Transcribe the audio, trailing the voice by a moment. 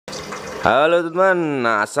Halo teman-teman,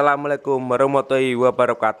 assalamualaikum warahmatullahi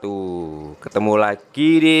wabarakatuh. Ketemu lagi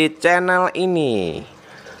di channel ini.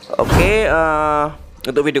 Oke,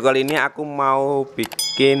 untuk video kali ini aku mau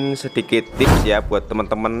bikin sedikit tips ya buat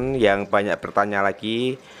teman-teman yang banyak bertanya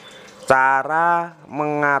lagi, cara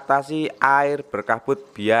mengatasi air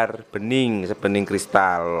berkabut biar bening sebening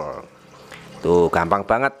kristal. Tuh gampang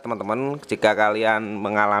banget teman-teman. Jika kalian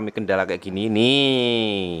mengalami kendala kayak gini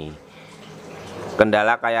nih,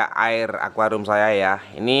 kendala kayak air akuarium saya ya,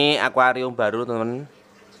 ini akuarium baru teman,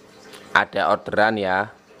 ada orderan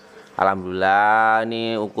ya. Alhamdulillah,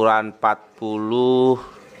 ini ukuran 40,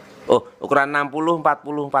 ukuran 60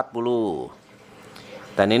 40 40,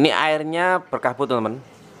 dan ini airnya berkabut teman.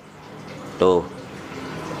 Tuh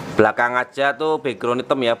belakang aja tuh background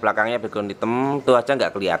hitam ya, belakangnya background hitam tuh aja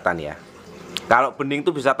nggak kelihatan ya. Kalau bening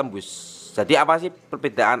tuh bisa tembus. Jadi apa sih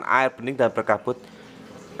perbedaan air bening dan berkabut?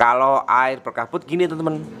 Kalau air berkabut gini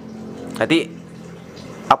teman-teman, jadi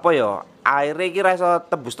apa ya, airnya kira iso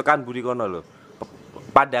tembus tekan buri kono loh,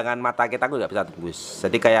 pandangan mata kita tuh nggak bisa tembus.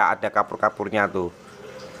 Jadi kayak ada kapur-kapurnya tuh,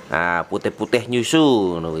 nah putih-putih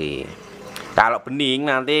nyusu nih. Kalau bening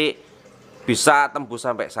nanti bisa tembus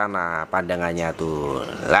sampai sana pandangannya tuh.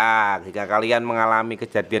 Lah jika kalian mengalami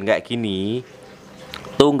kejadian kayak gini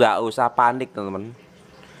tuh nggak usah panik teman-teman.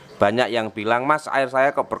 Banyak yang bilang, mas air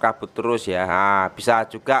saya kok berkabut terus ya. Nah, bisa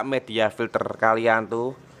juga media filter kalian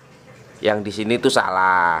tuh yang di sini tuh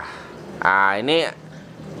salah. Nah ini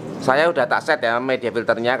saya udah tak set ya media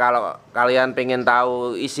filternya. Kalau kalian pengen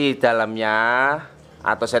tahu isi dalamnya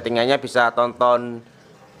atau settingannya bisa tonton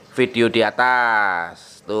video di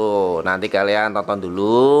atas tuh. Nanti kalian tonton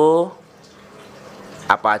dulu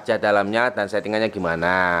apa aja dalamnya dan settingannya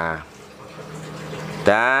gimana.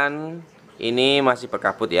 Dan ini masih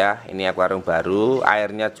berkabut ya, ini akuarium baru,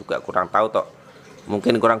 airnya juga kurang tahu toh,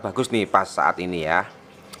 mungkin kurang bagus nih pas saat ini ya.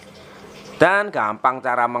 Dan gampang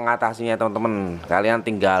cara mengatasinya teman-teman, kalian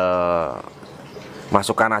tinggal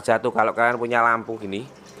masukkan aja tuh. Kalau kalian punya lampu gini,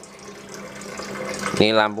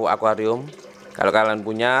 ini lampu akuarium, kalau kalian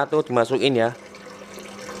punya tuh dimasukin ya,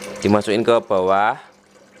 dimasukin ke bawah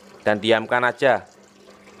dan diamkan aja,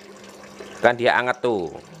 kan dia anget tuh.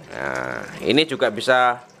 Nah ini juga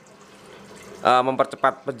bisa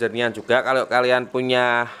mempercepat penjernihan juga. Kalau kalian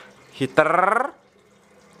punya heaternya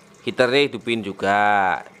hidupin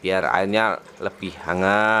juga biar airnya lebih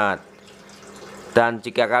hangat. Dan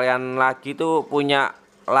jika kalian lagi tuh punya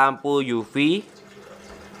lampu UV,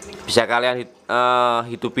 bisa kalian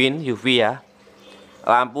hidupin UV ya.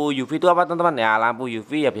 Lampu UV itu apa teman-teman ya? Lampu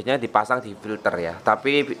UV ya biasanya dipasang di filter ya,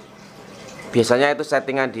 tapi biasanya itu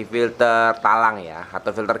settingan di filter talang ya,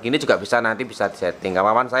 atau filter gini juga bisa, nanti bisa disetting.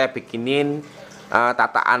 Kapan saya bikinin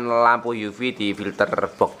tataan lampu UV di filter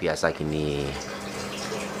box biasa gini.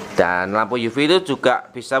 Dan lampu UV itu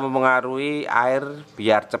juga bisa mempengaruhi air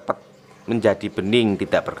biar cepat menjadi bening,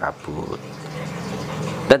 tidak berkabut.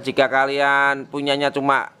 Dan jika kalian punyanya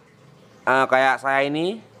cuma kayak saya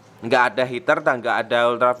ini, nggak ada heater dan nggak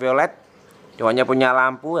ada ultraviolet, cuman punya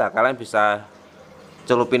lampu ya, kalian bisa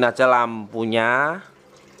celupin aja lampunya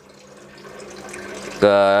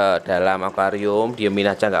ke dalam akuarium, diemin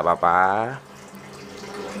aja nggak apa-apa.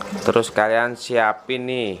 Terus kalian siapin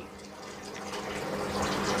nih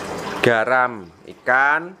garam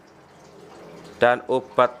ikan dan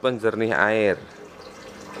obat penjernih air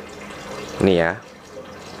ini ya.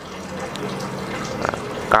 Nah,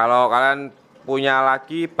 kalau kalian punya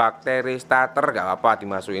lagi bakteri starter nggak apa-apa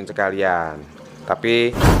dimasukin sekalian,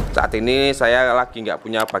 tapi saat ini saya lagi nggak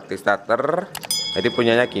punya bakteri starter, jadi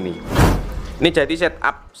punyanya gini. Ini jadi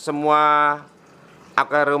setup semua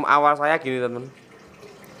akuarium awal saya gini teman.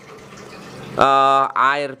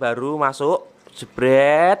 Air baru masuk,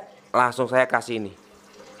 jebret, langsung saya kasih ini.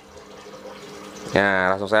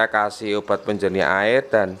 Nah langsung saya kasih obat penjernih air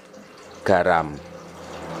dan garam.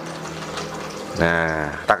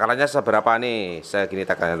 Nah takarannya seberapa nih? Segini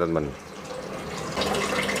takarannya teman.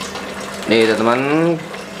 Nih teman-teman,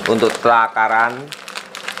 untuk takaran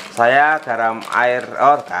saya garam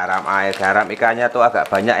ikannya tuh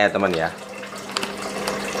agak banyak ya teman ya.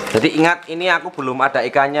 Jadi ingat, ini aku belum ada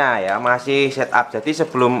ikannya ya, masih setup. Jadi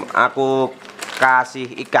sebelum aku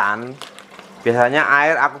kasih ikan, biasanya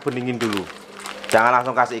air aku beningin dulu, jangan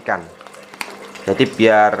langsung kasih ikan. Jadi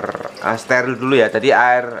biar steril dulu ya. Jadi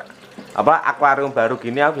air akuarium baru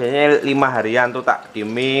gini aku biasanya 5 harian tuh tak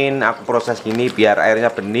diemin, aku proses gini biar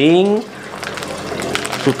airnya bening.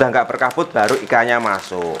 Sudah nggak berkabut baru ikannya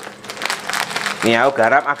masuk. Nih aku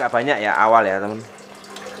garam agak banyak ya awal ya teman.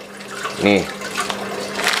 Nih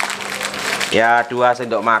ya 2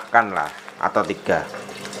 sendok makan lah atau 3.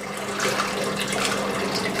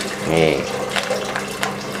 Nih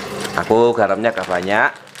Aku garamnya agak banyak.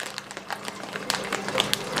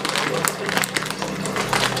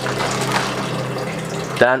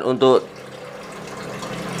 Dan untuk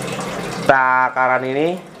takaran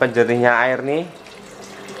ini, penjernihnya air nih,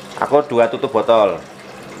 aku 2 tutup botol.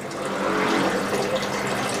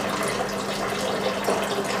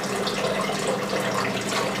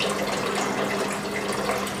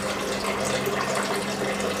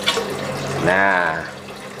 Nah,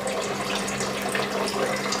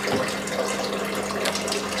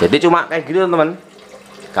 jadi cuma kayak gitu teman-teman,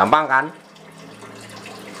 gampang kan?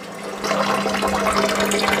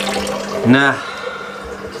 Nah,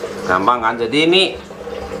 gampang kan? Jadi ini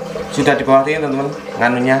sudah di bawah sini teman-teman,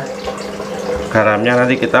 nganunya, garamnya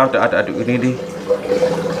nanti kita udah ada aduk ini nih.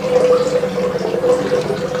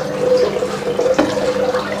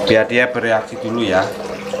 Biar dia bereaksi dulu ya.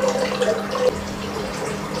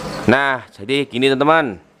 Nah, jadi gini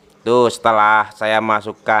teman-teman. Tuh, setelah saya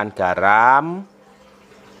masukkan garam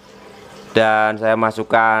dan saya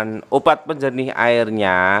masukkan obat penjernih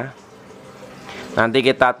airnya, nanti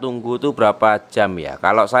kita tunggu tuh berapa jam ya.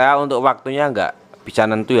 Kalau saya untuk waktunya nggak bisa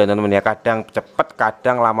nentu ya teman-teman ya, kadang cepet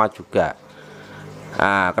kadang lama juga.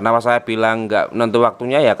 Nah, kenapa saya bilang nggak nentu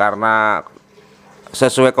waktunya ya, karena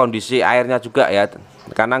sesuai kondisi airnya juga ya,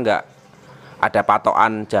 karena nggak ada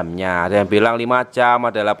patokan jamnya. Ada yang bilang 5 jam,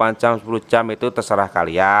 ada 8 jam, 10 jam, itu terserah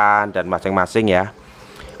kalian dan masing-masing ya.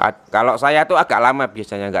 Kalau saya tuh agak lama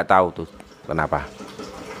biasanya, nggak tahu tuh kenapa.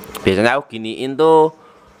 Biasanya aku giniin tuh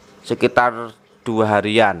sekitar 2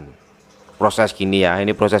 harian proses gini ya.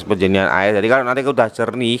 Ini proses penjernihan air. Jadi kalau nanti udah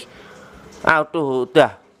jernih, tuh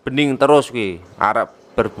udah bening terus harap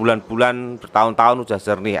berbulan-bulan, bertahun-tahun udah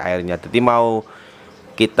jernih airnya. Jadi mau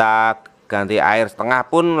kita ganti air setengah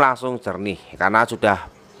pun langsung jernih, karena sudah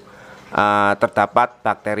terdapat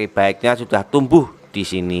bakteri baiknya sudah tumbuh di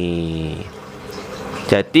sini.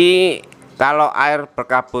 Jadi kalau air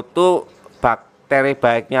berkabut tuh bakteri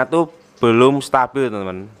baiknya tuh belum stabil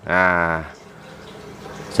teman-teman. Nah,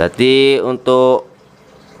 jadi untuk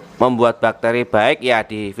membuat bakteri baik ya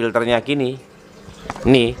di filternya gini,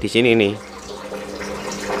 nih di sini nih.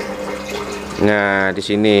 Nah, di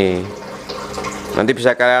sini. Nanti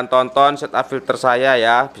bisa kalian tonton setup filter saya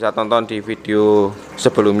ya, bisa tonton di video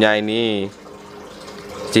sebelumnya ini.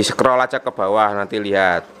 Di scroll aja ke bawah nanti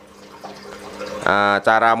lihat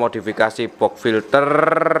cara modifikasi box filter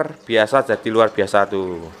biasa jadi luar biasa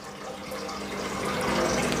tuh.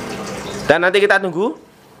 Dan nanti kita tunggu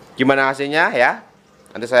gimana hasilnya ya.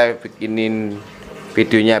 Nanti saya bikinin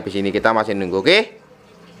videonya habis ini, kita masih nunggu, oke?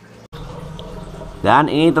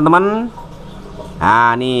 Dan ini teman-teman,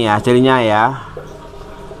 nah ini hasilnya ya.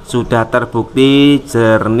 Sudah terbukti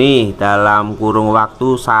jernih dalam kurun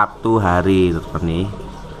waktu 1 hari seperti ini.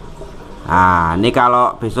 Nah, ini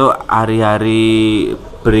kalau besok hari-hari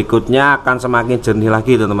berikutnya akan semakin jernih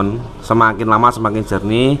lagi teman-teman. Semakin lama semakin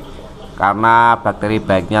jernih, karena bakteri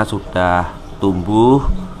baiknya sudah tumbuh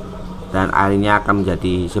dan airnya akan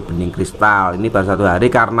menjadi sebening kristal. Ini baru 1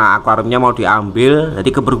 hari karena akuariumnya mau diambil, jadi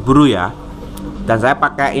keburu-buru ya. Dan saya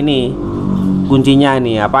pakai ini kuncinya,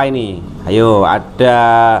 ini apa ini? Ayo, ada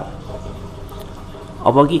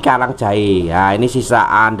apa ini, karang jahe ya. Ini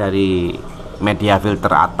sisaan dari media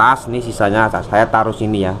filter atas, ini sisanya saya taruh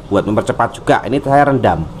sini ya, buat mempercepat juga. Ini saya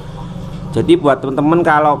rendam. Jadi buat teman-teman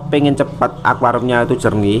kalau pengen cepat akuariumnya itu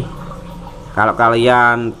jernih, kalau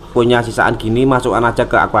kalian punya sisaan gini, masukkan aja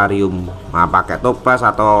ke akuarium. Nah, pakai toples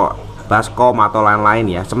atau baskom atau lain-lain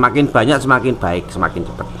ya. Semakin banyak semakin baik, semakin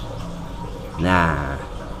cepat. Nah,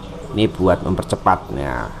 ini buat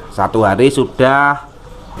mempercepatnya. 1 hari sudah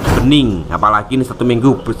bening, apalagi ini 1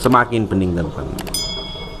 minggu semakin bening teman-teman.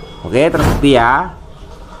 Oke, terbukti ya.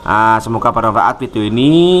 Semoga bermanfaat video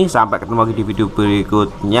ini. Sampai ketemu lagi di video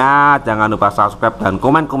berikutnya. Jangan lupa subscribe dan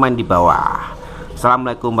komen-komen di bawah.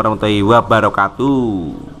 Assalamualaikum warahmatullahi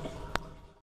wabarakatuh.